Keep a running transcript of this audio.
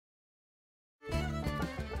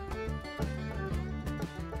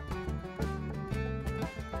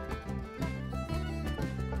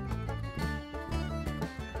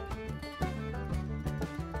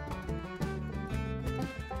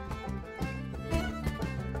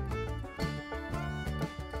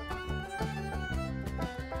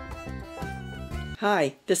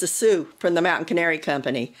Hi, this is Sue from the Mountain Canary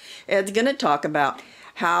Company. Ed's going to talk about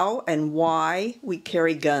how and why we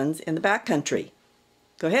carry guns in the backcountry.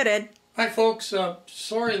 Go ahead, Ed. Hi folks,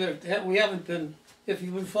 sorry that we haven't been, if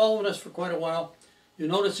you've been following us for quite a while, you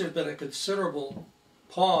notice there's been a considerable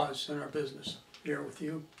pause in our business here with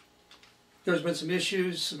you. There's been some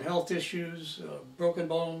issues, some health issues, broken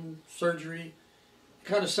bone, surgery. It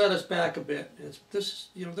kind of set us back a bit. This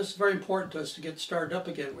is very important to us to get started up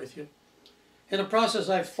again with you. In the process,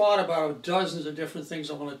 I've thought about dozens of different things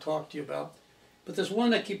I want to talk to you about, but there's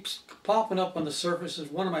one that keeps popping up on the surface is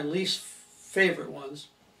one of my least favorite ones.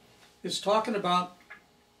 It's talking about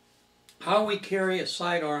how we carry a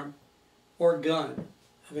sidearm or gun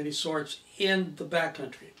of any sorts in the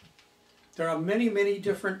backcountry. There are many, many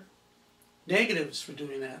different negatives for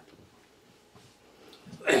doing that.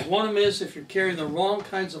 One of them is if you're carrying the wrong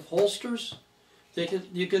kinds of holsters,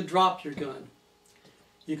 you can drop your gun.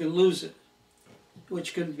 You can lose it,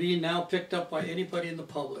 which can be now picked up by anybody in the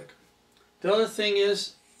public. The other thing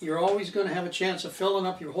is you're always going to have a chance of filling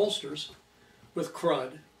up your holsters with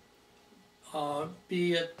crud,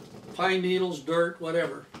 be it pine needles, dirt,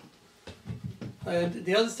 whatever. And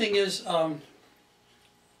the other thing is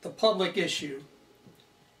the public issue.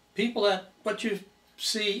 People that what you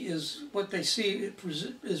see is what they see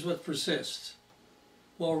is what persists.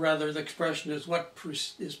 Well, rather, the expression is what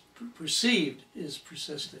is perceived is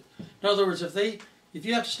persistent. In other words, if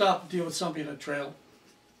you have to stop and deal with somebody on a trail,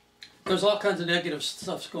 there's all kinds of negative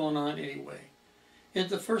stuff going on anyway.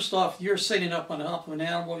 First off, you're sitting up on top of an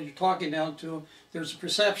animal, you're talking down to them, there's a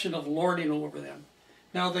perception of lording over them.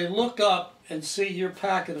 Now they look up and see you're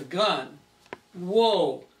packing a gun.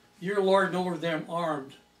 Whoa, you're lording over them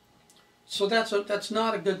armed. So that's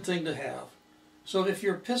not a good thing to have. So if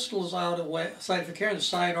your pistol is out of sight, if you're carrying a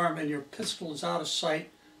sidearm and your pistol is out of sight,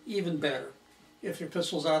 even better. If your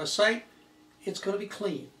pistol is out of sight, it's going to be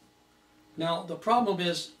clean. Now the problem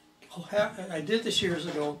is, I did this years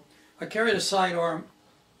ago, I carried a sidearm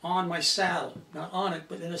on my saddle, not on it,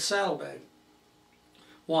 but in a saddlebag.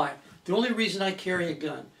 Why? The only reason I carry a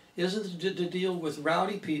gun isn't to deal with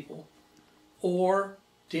rowdy people or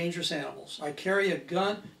dangerous animals. I carry a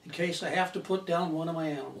gun in case I have to put down one of my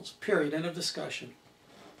animals, period, end of discussion.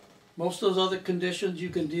 Most of those other conditions you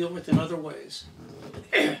can deal with in other ways.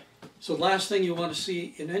 So the last thing you want to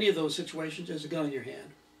see in any of those situations is a gun in your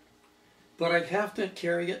hand. But I have to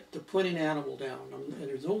carry it to put an animal down. And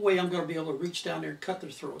there's no way I'm going to be able to reach down there and cut their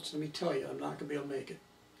throats. Let me tell you, I'm not going to be able to make it.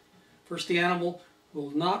 First, the animal will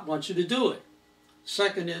not want you to do it.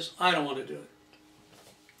 Second is, I don't want to do it.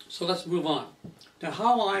 So let's move on. Now,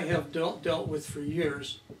 how I have dealt with for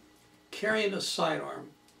years, carrying a sidearm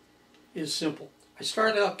is simple. I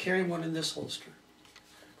started out carrying one in this holster.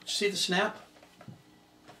 See the snap?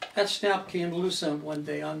 That snap came loose one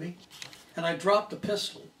day on me, and I dropped the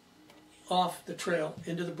pistol off the trail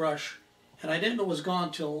into the brush, and I didn't know it was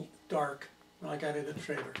gone till dark when I got into the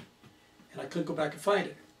trailer, and I couldn't go back and find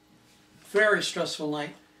it. Very stressful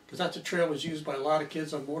night, because that's a trail was used by a lot of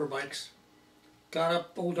kids on motorbikes. Got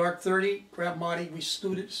up Old Dark 30, grabbed Monty, we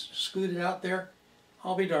scooted out there.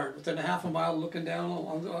 I'll be darned, within a half a mile looking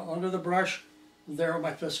down under the brush, there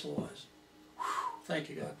my pistol was. Whew, thank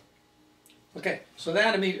you, God. Okay, so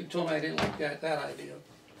that immediately told me I didn't like that idea.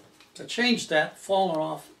 I changed that, falling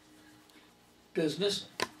off business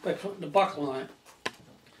by putting the buckle on it,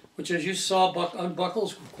 which, as you saw,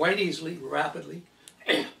 unbuckles quite easily, rapidly.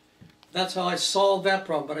 That's how I solved that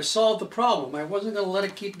problem. But I solved the problem. I wasn't going to let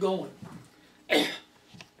it keep going.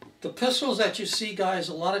 The pistols that you see guys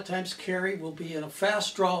a lot of times carry will be in a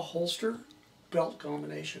fast draw holster belt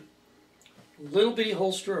combination. A little bitty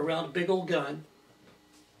holster around a big old gun.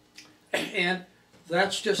 And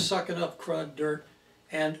that's just sucking up crud, dirt.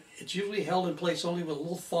 And it's usually held in place only with a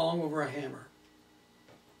little thong over a hammer.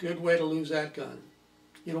 Good way to lose that gun.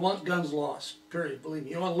 You don't want guns lost, period. Believe me.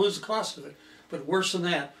 You don't want to lose the cost of it. But worse than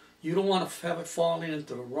that, you don't want to have it falling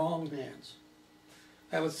into the wrong hands.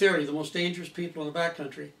 I have a theory. The most dangerous people in the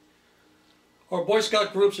backcountry are Boy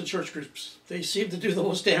Scout groups and church groups. They seem to do the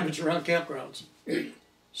most damage around campgrounds.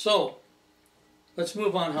 So, let's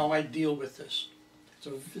move on how I deal with this.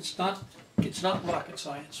 So it's not rocket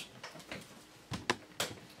science.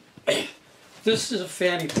 This is a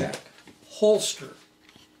fanny pack holster.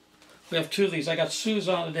 We have two of these. I got Sue's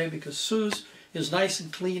on today because Sue's is nice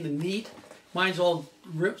and clean and neat. Mine's all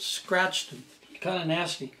ripped, scratched, and kind of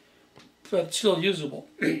nasty, but still usable.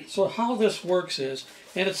 So how this works is,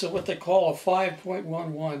 and it's what they call a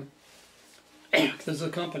 5.11. This is the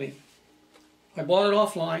company. I bought it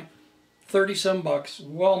offline, 37 bucks.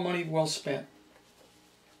 Well money well spent.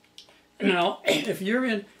 Now, if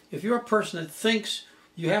you're a person that thinks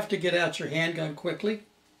you have to get out your handgun quickly.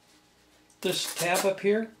 This tab up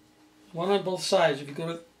here, one on both sides. If you go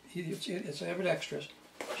to, it's Avid Extras.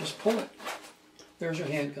 Just pull it. There's your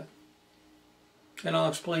handgun. And I'll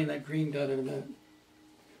explain that green gun in a minute.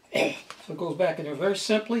 So it goes back in there very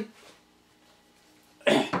simply.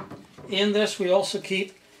 In this, we also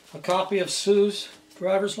keep a copy of Sue's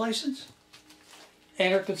driver's license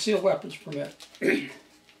and her concealed weapons permit.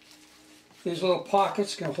 These little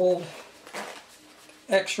pockets can hold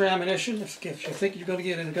extra ammunition if you think you're going to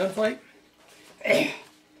get in a gunfight.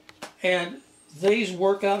 And these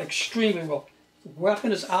work out extremely well. The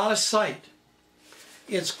weapon is out of sight.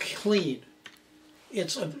 It's clean.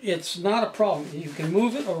 It's not a problem. You can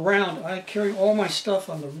move it around. I carry all my stuff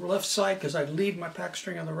on the left side because I leave my pack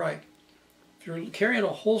string on the right. If you're carrying a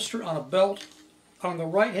holster on a belt on the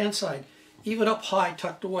right hand side, even up high,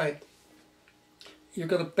 tucked away, you're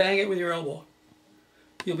going to bang it with your elbow.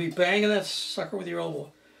 You'll be banging that sucker with your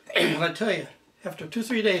elbow. And I tell you, after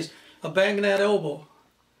 2-3 days of banging that elbow,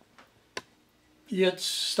 it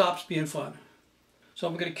stops being fun. So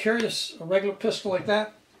I'm going to carry a regular pistol like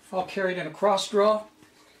that. I'll carry it in a cross draw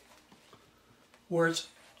where it's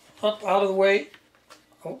up out of the way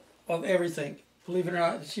of everything. Believe it or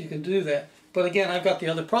not, you can do that. But again, I've got the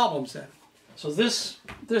other problems then. So this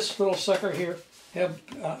little sucker here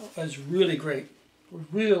is really great. We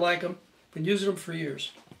really like them. Been using them for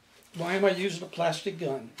years. Why am I using a plastic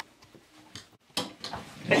gun?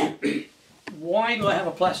 Why do I have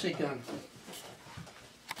a plastic gun?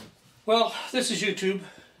 Well, this is YouTube.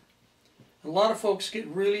 A lot of folks get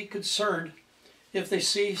really concerned if they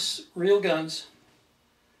see real guns.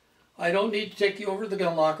 I don't need to take you over to the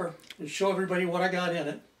gun locker and show everybody what I got in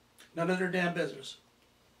it. None of their damn business.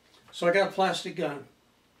 So I got a plastic gun.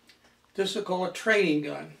 This is called a training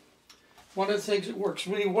gun. One of the things that works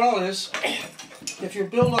really well is if you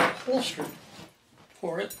build a holster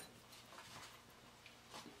for it,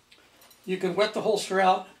 you can wet the holster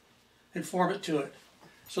out and form it to it.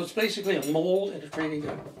 So it's basically a mold and a training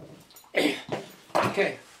gun.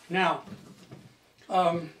 Okay, now,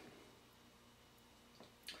 I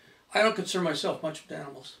don't concern myself much with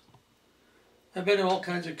animals. I've been in all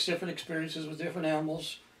kinds of different experiences with different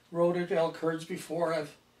animals. Rode into elk herds before.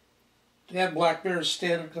 I've had black bears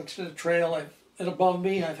standing next to the trail. And above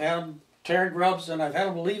me, I've had them tearing grubs, and I've had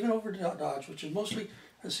them leaving over Dodge, which is mostly,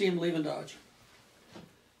 I see them leaving Dodge.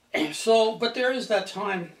 So, but there is that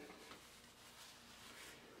time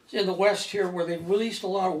in the West here where they've released a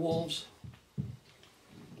lot of wolves,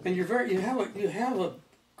 and you have a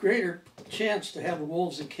greater chance to have the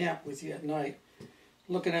wolves in camp with you at night,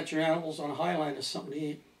 looking at your animals on a high line as something to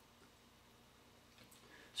eat.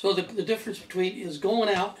 So the difference between is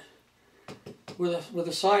going out with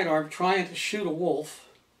a sidearm trying to shoot a wolf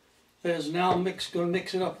that is now going to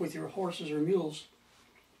mix it up with your horses or mules,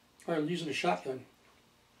 or using a shotgun.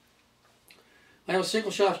 I have a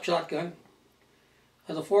single shot shotgun.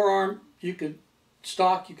 As a forearm, you can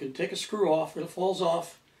take a screw off, it falls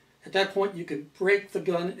off. At that point, you can break the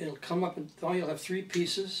gun, it'll come up and you'll have 3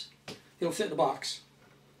 pieces. It'll fit in the box.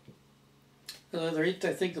 I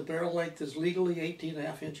think the barrel length is legally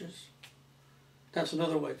 18.5 inches. That's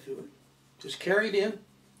another way to do it. Just carry it in,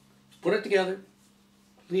 put it together,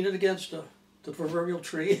 lean it against the proverbial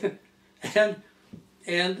tree, and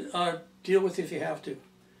deal with it if you have to.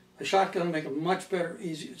 A shotgun will make it much better,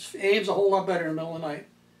 easier. It aims a whole lot better in the middle of the night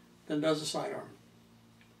than does a sidearm.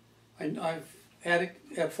 I've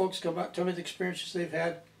had folks come out, tell me the experiences they've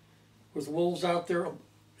had with wolves out there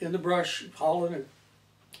in the brush, howling and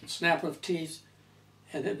snapping of teeth,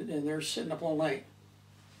 and they're sitting up all night.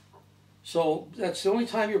 So that's the only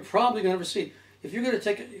time you're probably going to ever see. If you're going to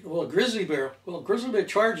take a grizzly bear, well, a grizzly bear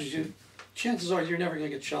charges you, chances are you're never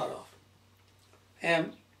going to get shot off.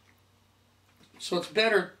 And so it's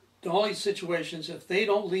better in all these situations, if they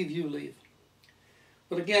don't leave, you leave.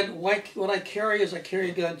 But again, like what I carry is I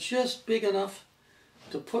carry a gun just big enough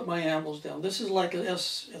to put my animals down. This is like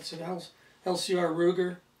it's an LCR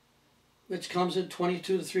Ruger, which comes in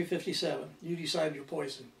 22 to 357. You decide your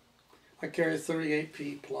poison. I carry a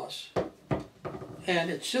 38P plus.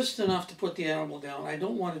 And it's just enough to put the animal down. I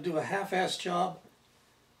don't want to do a half-assed job.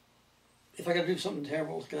 If I got to do something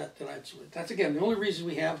terrible like that, then I'd switch. That's, again, the only reason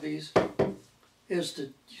we have these is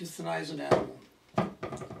to euthanize an animal.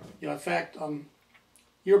 You know, in fact,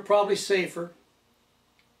 you're probably safer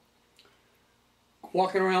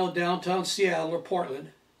walking around downtown Seattle or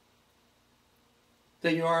Portland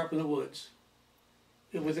than you are up in the woods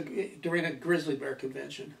during a grizzly bear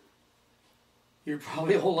convention. You're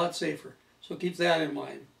probably a whole lot safer. So keep that in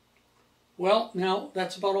mind. Well, now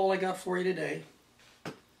that's about all I got for you today.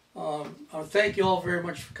 I thank you all very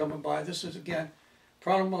much for coming by. This is, again,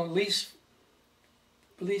 Probably at least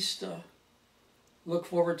look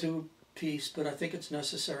forward to peace, but I think it's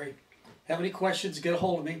necessary. Have any questions, get a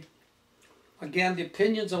hold of me. Again, the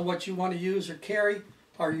opinions on what you want to use or carry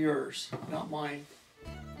are yours, not mine.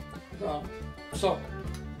 So,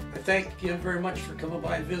 I thank you very much for coming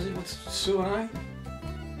by and visiting with Sue and I.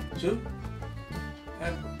 Sue?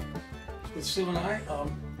 And with Sue and I.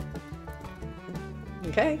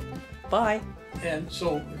 Okay, bye. And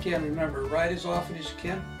so, again, remember, ride as often as you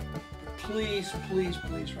can. But please, please,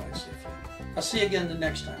 please ride safely. I'll see you again the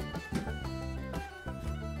next time.